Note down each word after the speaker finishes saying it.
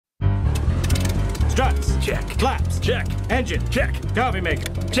Struts. Check. Flaps. Check. Engine. Check. Coffee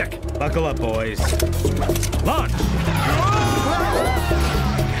maker. Check. Buckle up, boys. Launch.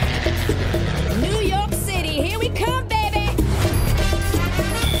 New York City, here we come, baby!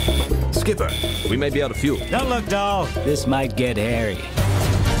 Skipper, we may be out of fuel. Don't look dull. This might get hairy.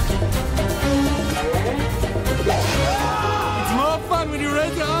 It's more fun when you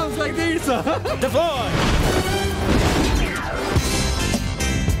raise your arms like these. Deploy.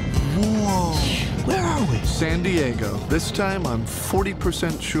 Whoa. Where are we? San Diego. This time I'm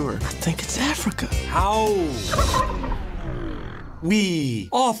 40% sure. I think it's Africa. How? We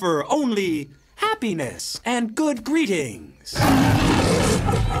offer only happiness and good greetings.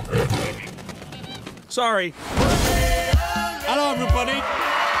 Sorry. Hello, everybody.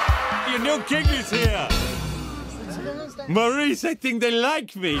 Your new king is here. Maurice, I think they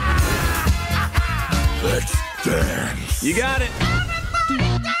like me. Let's dance. You got it.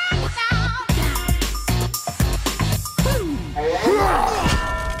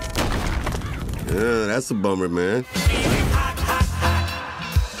 Yeah, that's a bummer, man.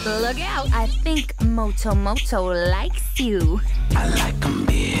 Look out, I think Moto likes you. I like them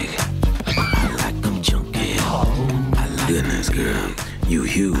big. I like them chunky. I like goodness, girl, you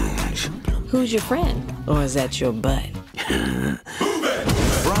huge. Who's your friend? Or is that your butt?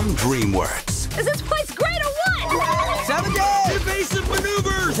 From DreamWorks. Is this place great or what? 7 days! Evasive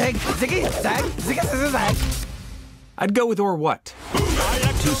maneuvers! Zag, ziggy, zag, ziggy, zag, zag. I'd go with or what?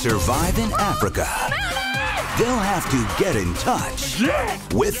 To survive in Africa, they'll have to get in touch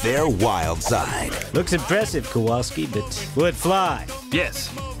with their wild side. Looks impressive, Kowalski, but would fly. Yes,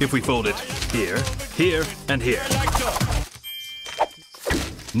 if we fold it here, here, and here.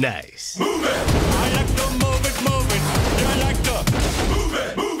 Nice.